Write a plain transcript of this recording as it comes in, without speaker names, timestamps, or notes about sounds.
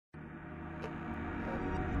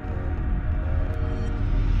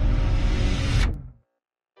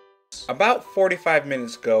About 45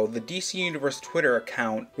 minutes ago, the DC Universe Twitter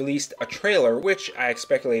account released a trailer which I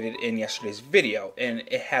speculated in yesterday's video, and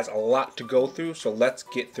it has a lot to go through, so let's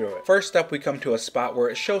get through it. First up, we come to a spot where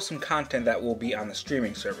it shows some content that will be on the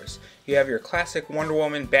streaming service. You have your classic Wonder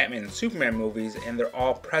Woman, Batman, and Superman movies, and they're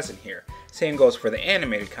all present here. Same goes for the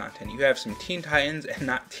animated content. You have some Teen Titans and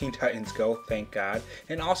not Teen Titans Go, thank God,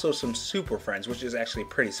 and also some Super Friends, which is actually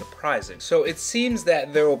pretty surprising. So it seems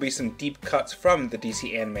that there will be some deep cuts from the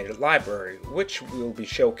DC animated library, which will be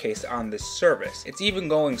showcased on this service. It's even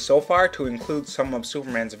going so far to include some of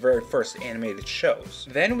Superman's very first animated shows.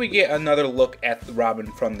 Then we get another look at the Robin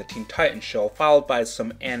from the Teen Titans show, followed by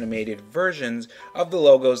some animated versions of the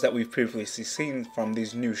logos that we've previously seen from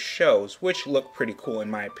these new shows, which look pretty cool in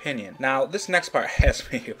my opinion. Now, this next part has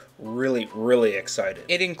me really excited.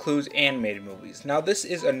 It includes animated movies. Now, this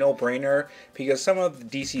is a no-brainer because some of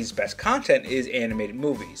DC's best content is animated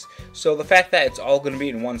movies. So the fact that it's all going to be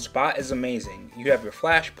in one spot is amazing. You have your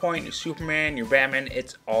Flashpoint, your Superman, your Batman,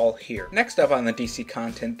 it's all here. Next up on the DC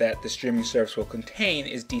content that the streaming service will contain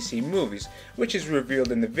is DC movies, which is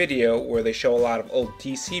revealed in the video where they show a lot of old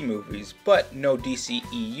DC movies, but no DC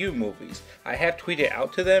EU movies. I have tweeted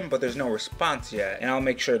out to them, but there's no response yet, and I'll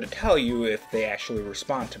make sure to tell you if they actually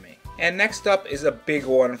respond to me. And next up is a big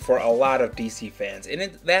one for a lot of DC fans,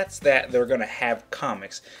 and that's that they're going to have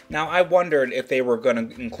comics. Now, I wondered if they were going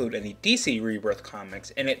to include any DC Rebirth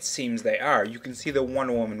comics, and it seems they are. You can see the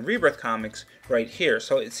Wonder Woman Rebirth comics right here,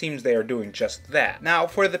 so it seems they are doing just that. Now,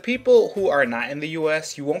 for the people who are not in the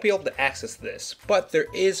US, you won't be able to access this, but there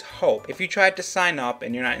is hope. If you tried to sign up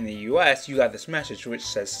and you're not in the US, you got this message which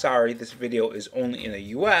says, sorry, this video is only in the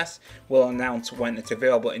US. We'll announce when it's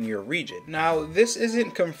available in your region. Now, this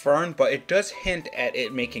isn't confirmed, but it does hint at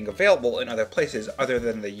it making available in other places other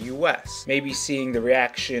than the US. Maybe seeing the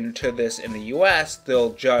reaction to this in the US,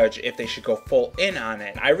 they'll judge if they should go full in on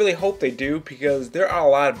it. I really hope they do because there are a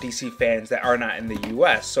lot of DC fans that are not in the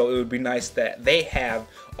US, so it would be nice that they have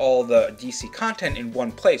all the DC content in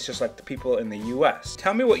one place, just like the people in the US.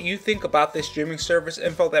 Tell me what you think about this streaming service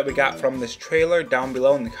info that we got from this trailer down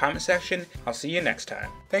below in the comment section. I'll see you next time.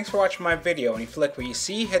 Thanks for watching my video, and if you like what you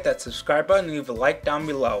see, hit that subscribe button and leave a like down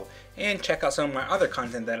below. And check out some of my other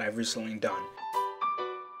content that I've recently done.